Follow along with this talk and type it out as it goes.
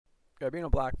Got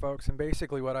Beanoblack, folks, and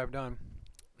basically what I've done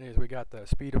is we got the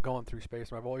speed of going through space.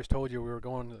 And I've always told you we were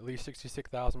going at least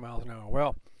 66,000 miles an hour.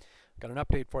 Well, got an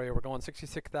update for you. We're going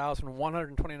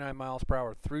 66,129 miles per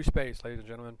hour through space, ladies and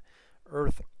gentlemen.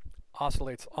 Earth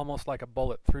oscillates almost like a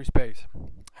bullet through space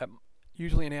at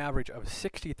usually an average of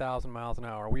 60,000 miles an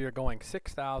hour. We are going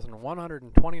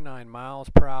 6,129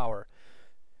 miles per hour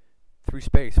through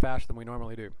space faster than we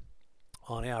normally do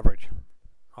on average.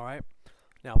 All right?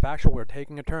 Now, factual, we're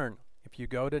taking a turn. If you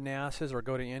go to NASA's or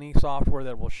go to any software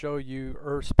that will show you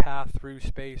Earth's path through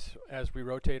space as we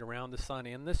rotate around the sun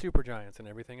and the supergiants and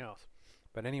everything else.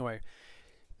 But anyway,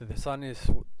 the sun is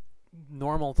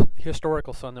normal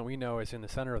historical sun that we know is in the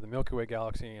center of the Milky Way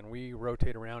galaxy, and we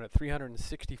rotate around at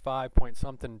 365 point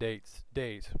something days.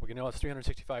 We know it's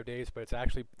 365 days, but it's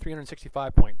actually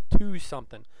 365.2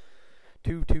 something,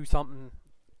 two something,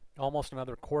 almost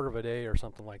another quarter of a day or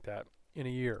something like that in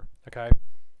a year. Okay.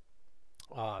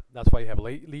 That's why you have a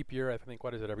leap year. I think,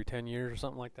 what is it, every 10 years or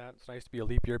something like that? It's nice to be a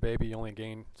leap year baby. You only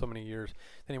gain so many years.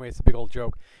 Anyway, it's a big old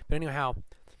joke. But anyhow,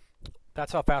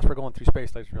 that's how fast we're going through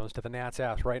space, ladies and gentlemen, to the gnat's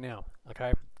ass right now.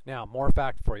 Okay? Now, more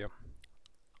fact for you.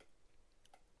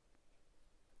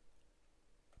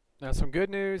 Now, some good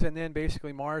news, and then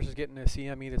basically Mars is getting a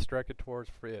CME that's directed towards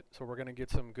it. So we're going to get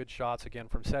some good shots again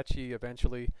from Sechi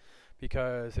eventually,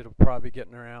 because it'll probably be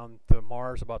getting around to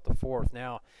Mars about the 4th.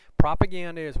 Now,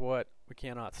 propaganda is what we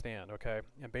cannot stand, okay?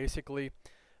 And basically,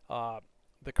 the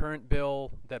current bill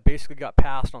that basically got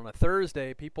passed on a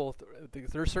Thursday, people,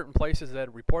 there's certain places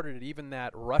that reported it, even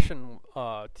that Russian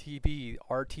TV,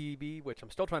 RTV, which I'm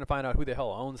still trying to find out who the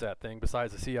hell owns that thing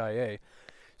besides the CIA.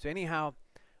 So anyhow,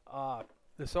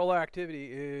 the solar activity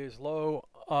is low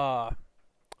a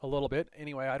little bit.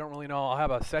 Anyway, I don't really know. I'll have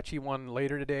a Sechi one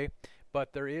later today.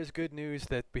 But there is good news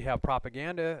that we have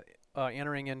propaganda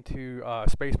entering into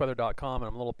spaceweather.com, and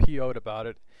I'm a little PO'd about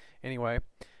it. Anyway,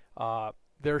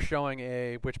 they're showing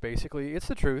which basically, it's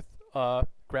the truth,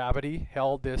 gravity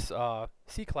held this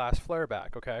C-class flare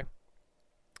back, okay?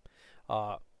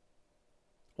 1%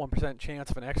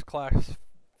 chance of an X-class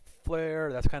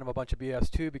flare. That's kind of a bunch of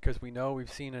BS too, because we know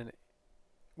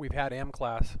we've had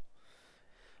M-class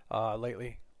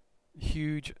lately.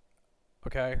 Huge.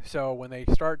 Okay, so when they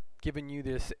start giving you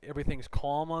this everything's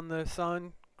calm on the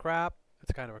sun crap,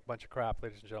 it's kind of a bunch of crap,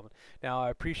 ladies and gentlemen. Now,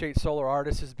 I appreciate Solar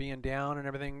Artists being down and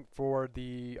everything for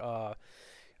the,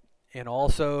 and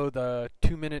also the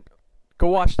 2-minute, go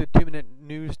watch the 2-minute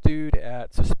news dude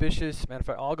at Suspicious. Matter of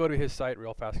fact, I'll go to his site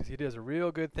real fast because he does a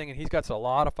real good thing, and he's got a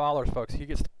lot of followers, folks. He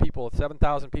gets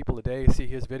 7,000 people a day see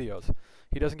his videos.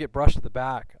 He doesn't get brushed to the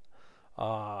back.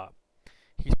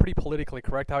 He's pretty politically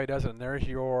correct how he does it, and there's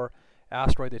your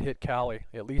asteroid that hit Cali.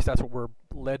 At least that's what we're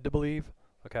led to believe.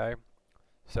 Okay,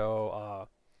 so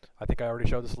I think I already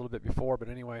showed this a little bit before, but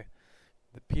anyway,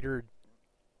 Peter,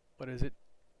 what is it?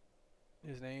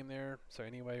 His name there. So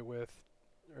anyway,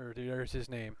 there's his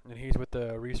name, and he's with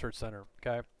the research center.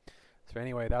 Okay, so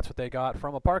anyway, that's what they got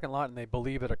from a parking lot, and they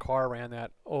believe that a car ran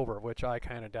that over, which I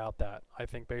kind of doubt that. I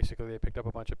think basically they picked up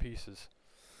a bunch of pieces.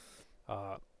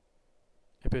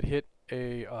 If it hit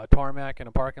a tarmac in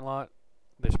a parking lot,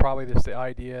 there's probably the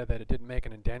idea that it didn't make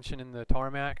an indentation in the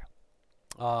tarmac.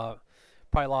 Probably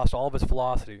lost all of its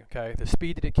velocity. Okay, the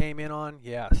speed that it came in on,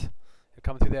 yes, it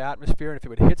comes through the atmosphere, and if it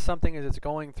would hit something as it's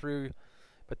going through,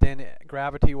 but then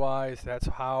gravity-wise, that's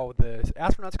how the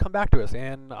astronauts come back to us.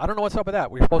 And I don't know what's up with that.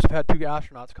 We were supposed to have had 2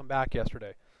 astronauts come back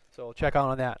yesterday, so check out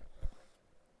on that.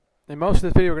 In most of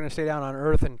this video, we're going to stay down on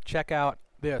Earth and check out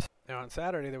this. Now, on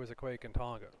Saturday, there was a quake in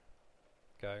Tonga.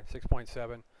 Okay,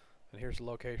 6.7, and here's the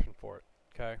location for it.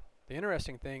 Okay. The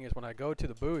interesting thing is when I go to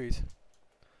the buoys,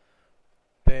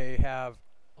 they have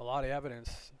a lot of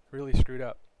evidence really screwed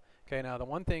up. Okay, now the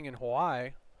one thing in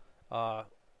Hawaii,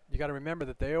 you got to remember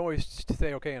that they always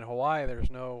say, okay, in Hawaii there's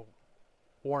no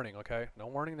warning. Okay, no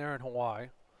warning there in Hawaii.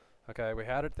 Okay, we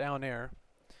had it down there.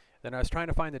 Then I was trying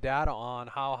to find the data on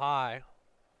how high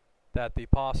that the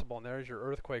possible, and there's your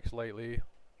earthquakes lately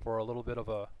for a little bit of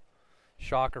a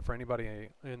shocker for anybody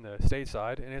in the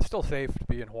stateside, and it's still safe to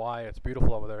be in Hawaii. It's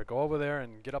beautiful over there. Go over there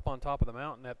and get up on top of the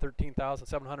mountain at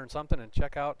 13,700 something and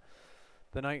check out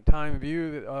the nighttime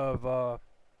view of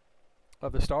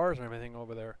the stars and everything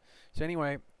over there. So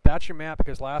anyway, that's your map,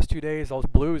 because last 2 days those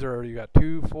blues are, you got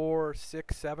 2, 4,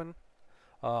 6, 7.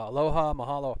 Aloha,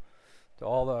 mahalo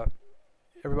to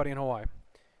everybody in Hawaii.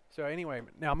 So anyway,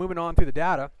 now moving on through the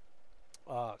data,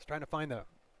 I was trying to find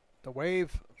the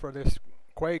wave for this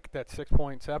quake that's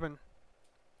 6.7,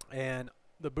 and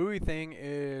the buoy thing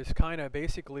is kind of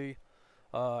basically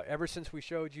ever since we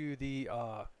showed you the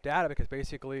data, because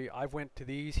basically I've went to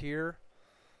these here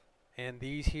and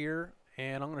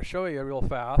And I'm going to show you real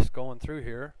fast going through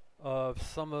here of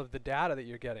some of the data that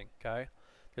you're getting, okay?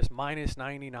 Just minus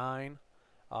 99,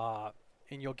 and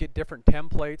you'll get different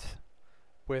templates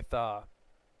with the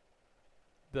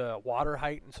water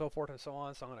height and so forth and so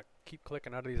on. So I'm going to keep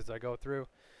clicking out of these as I go through.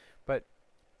 But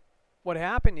what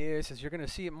happened is you're going to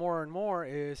see it more and more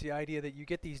is the idea that you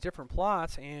get these different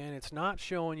plots, and it's not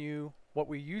showing you what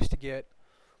we used to get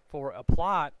for a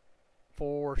plot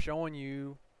for showing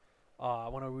you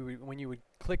when you would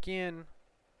click in.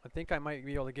 I think I might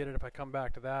be able to get it if I come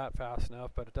back to that fast enough,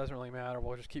 but it doesn't really matter.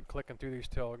 We'll just keep clicking through these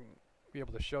till I can be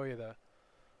able to show you the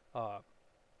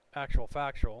actual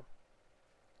factual.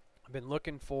 I've been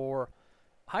looking for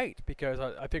height because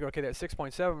I figured, okay, that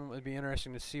 6.7 would be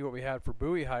interesting to see what we had for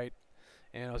buoy height,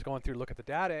 and I was going through to look at the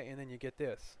data, and then you get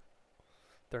this.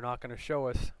 They're not going to show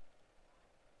us,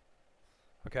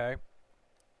 okay,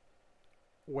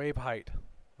 wave height,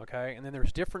 okay, and then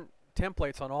there's different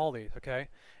templates on all these, okay,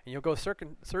 and you'll go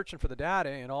searching for the data,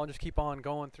 and I'll just keep on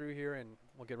going through here, and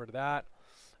we'll get rid of that,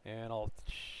 and I'll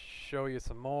show you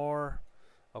some more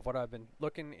of what I've been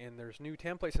looking, and there's new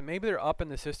templates, and maybe they're up in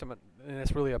the system, and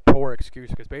it's really a poor excuse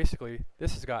because basically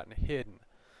this has gotten hidden,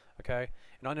 okay,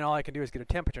 and then all I can do is get a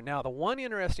temperature. Now the one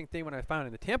interesting thing when I found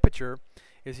in the temperature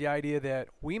is the idea that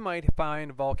we might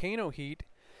find volcano heat,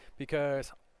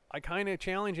 because I kind of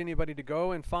challenge anybody to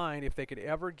go and find if they could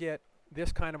ever get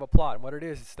this kind of a plot. And what it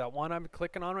is, it's that one I'm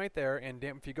clicking on right there, and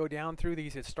if you go down through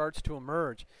these, it starts to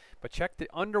emerge. But check the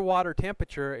underwater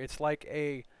temperature. It's like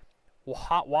a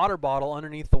hot water bottle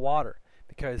underneath the water,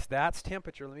 because that's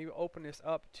temperature. Let me open this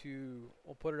up to,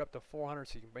 we'll put it up to 400,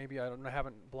 so you can, maybe I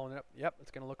haven't blown it up. Yep,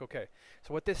 it's going to look okay.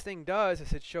 So what this thing does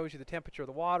is it shows you the temperature of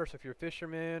the water. So if you're a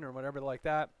fisherman or whatever like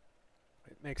that,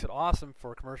 it makes it awesome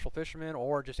for commercial fishermen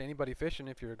or just anybody fishing.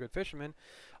 If you're a good fisherman,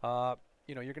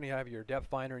 you know, you're going to have your depth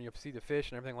finder and you'll see the fish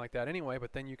and everything like that anyway,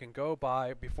 but then you can go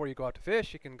by, before you go out to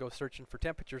fish, you can go searching for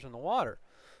temperatures in the water.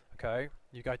 Okay,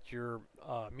 you got your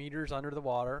meters under the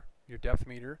water, your depth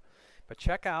meter, but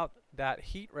check out that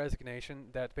heat resignation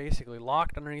that's basically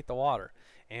locked underneath the water.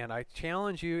 And I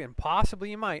challenge you, and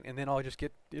possibly you might, and then I'll just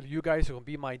get you guys who will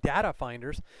be my data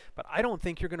finders, but I don't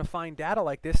think you're going to find data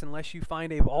like this unless you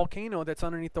find a volcano that's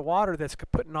underneath the water that's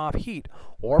putting off heat,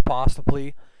 or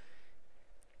possibly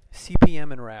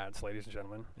CPM and rads, ladies and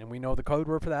gentlemen. And we know the code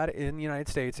word for that in the United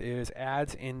States is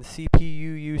adds in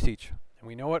CPU usage. And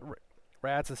we know what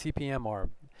rads and CPM are.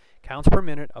 Counts per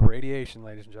minute of radiation,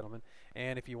 ladies and gentlemen.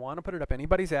 And if you want to put it up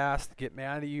anybody's ass to get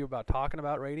mad at you about talking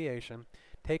about radiation,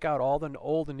 take out all the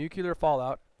old nuclear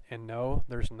fallout, and no,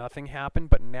 there's nothing happened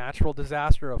but natural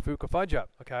disaster of Fuka fudge up,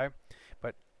 okay?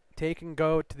 But take and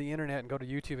go to the internet and go to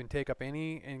YouTube and take up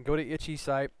any, and go to Itchy's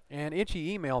site, and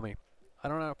Itchy, email me. I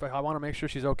don't know if I want to make sure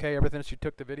she's okay. Ever since she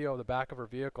took the video of the back of her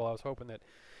vehicle, I was hoping that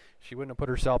she wouldn't have put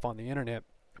herself on the internet.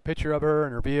 A picture of her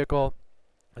and her vehicle,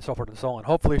 and so forth and so on.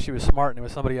 Hopefully she was smart and it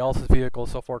was somebody else's vehicle,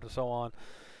 so forth and so on,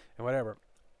 and whatever.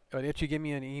 But if you give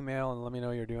me an email and let me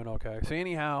know you're doing okay. So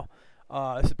anyhow,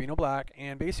 this is Beanoblack,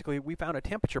 and basically we found a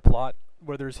temperature plot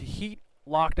where there's heat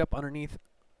locked up underneath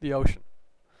the ocean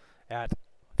at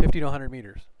 50 to 100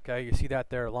 meters. Okay, you see that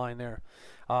there, line there.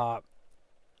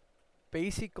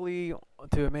 Basically,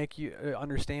 to make you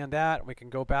understand that, we can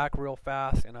go back real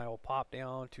fast, and I will pop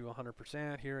down to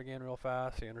 100% here again real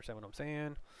fast so you understand what I'm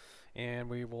saying. And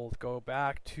we will go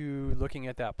back to looking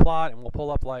at that plot, and we'll pull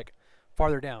up like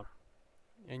farther down,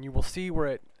 and you will see where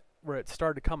it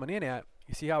started coming in at.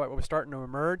 You see how it was starting to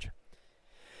emerge?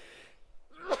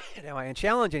 Now, I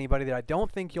challenge anybody that I don't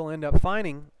think you'll end up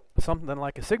finding something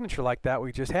like a signature like that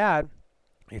we just had.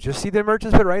 You just see the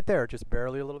emergence bit right there, just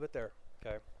barely a little bit there.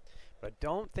 Okay. But I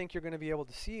don't think you're going to be able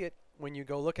to see it when you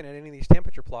go looking at any of these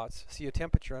temperature plots, see a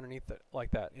temperature underneath it like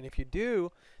that. And if you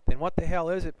do, then what the hell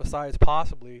is it besides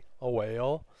possibly a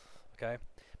whale? Okay.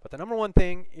 But the number one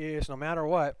thing is, no matter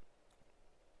what,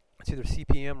 it's either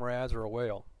CPM, rads, or a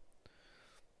whale,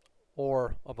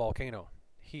 or a volcano,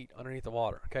 heat underneath the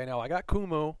water. Okay. Now I got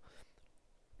Kuno,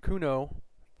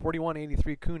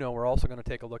 4183 Kuno. We're also going to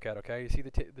take a look at. Okay. You see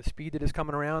the speed that is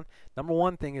coming around. Number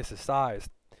one thing is the size.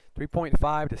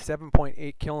 3.5 to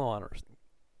 7.8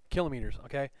 kilometers,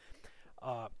 okay?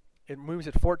 It moves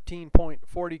at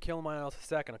 14.40 kilometers a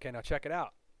second. Okay, now check it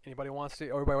out. Everybody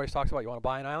always talks about, you want to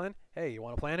buy an island? Hey, you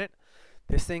want to planet?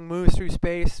 This thing moves through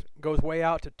space, goes way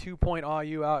out to 2 point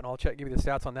AU out, and I'll give you the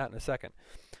stats on that in a second.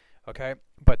 Okay,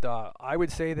 but I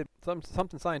would say that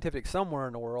something scientific somewhere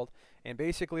in the world, and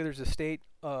basically there's a state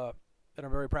that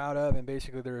I'm very proud of, and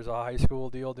basically there's a high school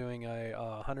deal doing a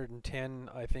 110,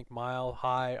 I think, mile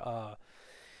high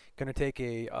going to take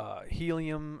a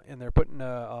helium, and they're putting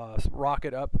a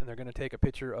rocket up, and they're going to take a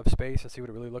picture of space and see what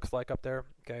it really looks like up there.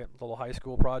 Okay, a little high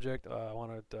school project. I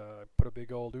want to put a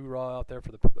big old hoorah out there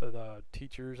for the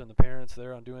teachers and the parents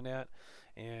there on doing that,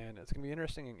 and it's going to be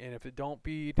interesting. And if it don't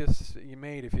be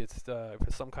dismayed, if it's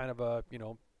some kind of a,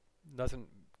 doesn't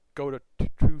go to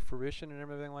true fruition and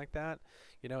everything like that,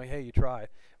 hey, you try.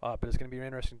 But it's going to be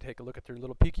interesting to take a look at their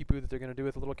little peekaboo that they're going to do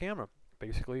with a little camera.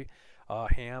 Basically,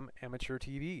 ham amateur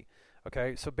TV.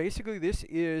 Okay, so basically this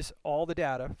is all the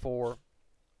data for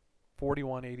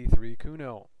 4183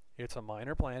 Kuno. It's a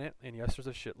minor planet, and yes, there's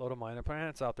a shitload of minor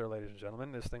planets out there, ladies and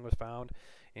gentlemen. This thing was found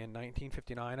in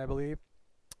 1959, I believe.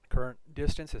 Current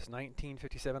distance is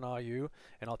 1957 IU,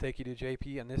 and I'll take you to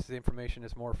JP, and this information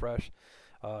is more fresh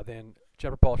than Jet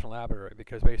Propulsion Laboratory,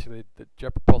 because basically the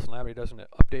Jet Propulsion Laboratory doesn't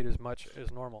update as much as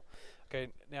normal.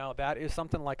 Okay, now that is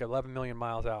something like 11 million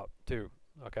miles out too.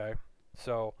 Okay,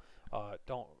 so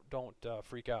don't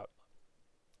freak out.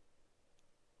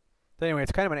 So anyway,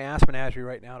 it's kind of an ass menagerie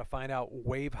right now to find out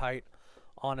wave height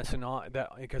on a tsunami,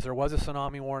 because there was a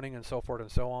tsunami warning and so forth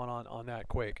and so on that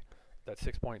quake, that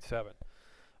 6.7.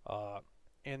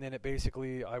 And then it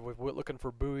basically, I was looking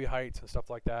for buoy heights and stuff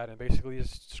like that, and basically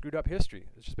just screwed up history.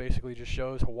 It just basically just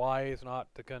shows Hawaii is not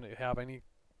going to have any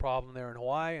problem there in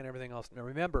Hawaii and everything else. Now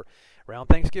remember, around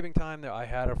Thanksgiving time, I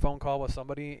had a phone call with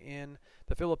somebody in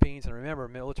the Philippines, and remember,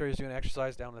 military is doing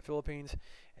exercise down in the Philippines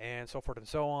and so forth and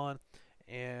so on,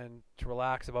 and to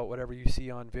relax about whatever you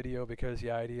see on video, because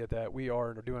the idea that we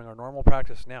are doing our normal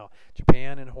practice now.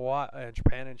 Japan and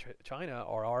China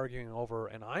are arguing over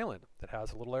an island that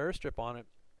has a little airstrip on it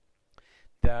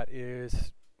that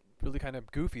is really kind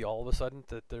of goofy all of a sudden,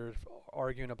 that they're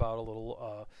arguing about a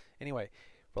little anyway,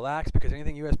 relax, because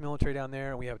anything U.S. military down there,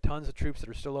 and we have tons of troops that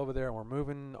are still over there, and we're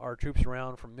moving our troops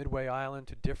around from Midway Island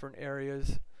to different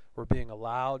areas. We're being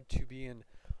allowed to be in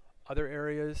other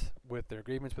areas with their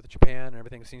agreements with Japan, and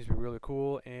everything seems to be really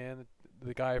cool. And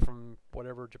the guy from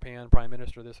whatever Japan, Prime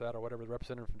Minister, this, that, or whatever, the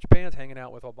representative from Japan is hanging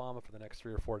out with Obama for the next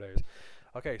 3 or 4 days.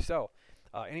 Okay, so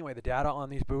anyway, the data on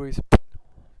these buoys,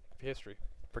 history.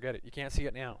 Forget it. You can't see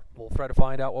it now. We'll try to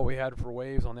find out what we had for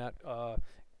waves on that.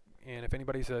 And if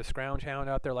anybody's a scrounge hound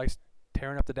out there likes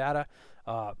tearing up the data,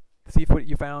 see what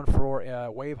you found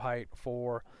for wave height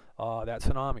for that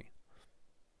tsunami.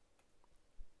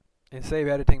 And save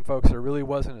editing, folks. There really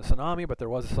wasn't a tsunami, but there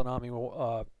was a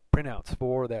tsunami printouts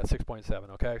for that 6.7.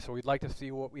 Okay, so we'd like to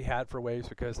see what we had for waves,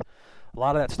 because a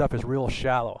lot of that stuff is real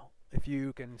shallow. If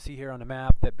you can see here on the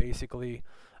map that basically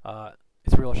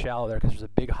it's real shallow there, because there's a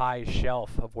big high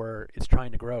shelf of where it's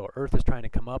trying to grow. Earth is trying to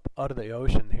come up out of the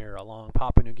ocean here along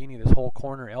Papua New Guinea, this whole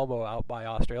corner elbow out by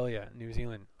Australia and New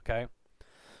Zealand. Okay,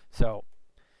 so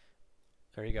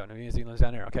there you go. New Zealand's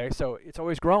down there. Okay, so it's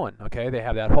always growing. Okay, they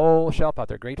have that whole shelf out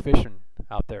there. Great fishing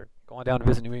out there. Go on down to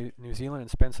visit New Zealand and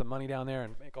spend some money down there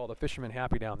and make all the fishermen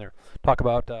happy down there. Talk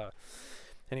about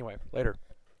anyway later.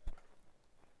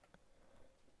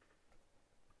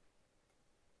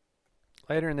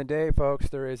 Later in the day, folks,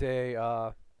 there is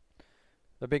the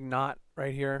big knot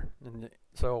right here, and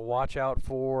so watch out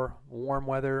for warm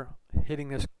weather hitting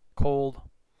this cold.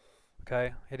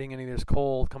 Okay, hitting any of this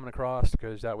cold coming across,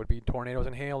 because that would be tornadoes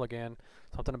and hail again.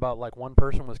 Something about like one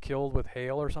person was killed with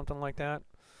hail or something like that.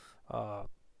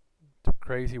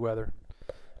 Crazy weather.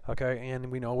 Okay, and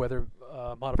we know weather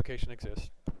modification exists.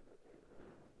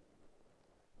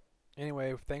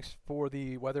 Anyway, thanks for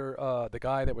the weather. The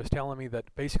guy that was telling me that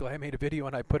basically I made a video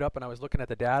and I put up, and I was looking at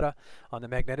the data on the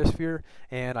magnetosphere,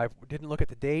 and I didn't look at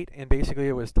the date, and basically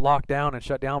it was locked down and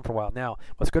shut down for a while. Now,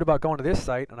 what's good about going to this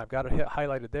site, and I've got it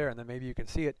highlighted there, and then maybe you can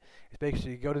see it, is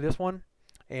basically you go to this one,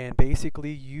 and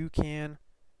basically you can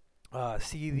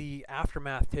see the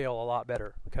aftermath tail a lot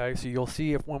better. Okay, so you'll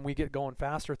see if when we get going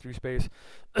faster through space,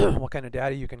 what kind of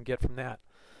data you can get from that.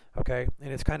 Okay,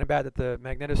 and it's kind of bad that the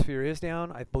magnetosphere is down.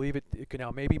 I believe it can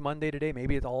now, maybe Monday today,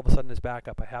 maybe it all of a sudden is back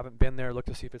up. I haven't been there, looked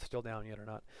to see if it's still down yet or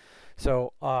not.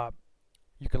 So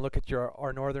you can look at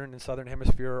our northern and southern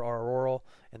hemisphere, our auroral,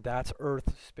 and that's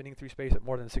Earth spinning through space at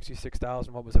more than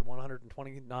 66,000, what was it,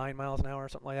 129 miles an hour or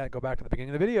something like that. Go back to the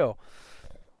beginning of the video.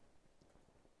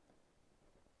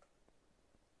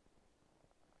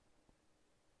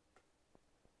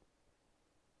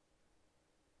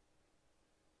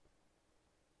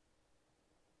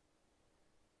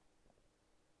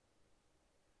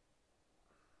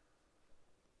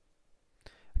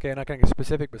 Okay, I'm not going to get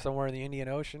specific, but somewhere in the Indian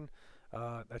Ocean,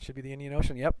 that should be the Indian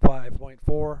Ocean. Yep,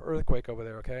 5.4 earthquake over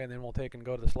there, okay? And then we'll take and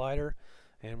go to the slider,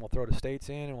 and we'll throw the states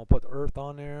in, and we'll put the Earth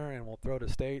on there, and we'll throw the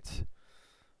states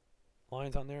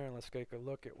lines on there, and let's take a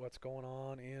look at what's going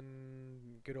on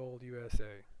in good old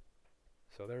USA.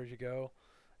 So there you go.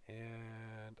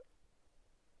 And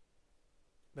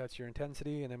that's your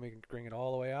intensity, and then we can bring it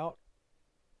all the way out.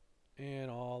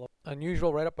 And all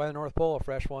unusual right up by the North Pole, a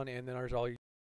fresh one, and then there's all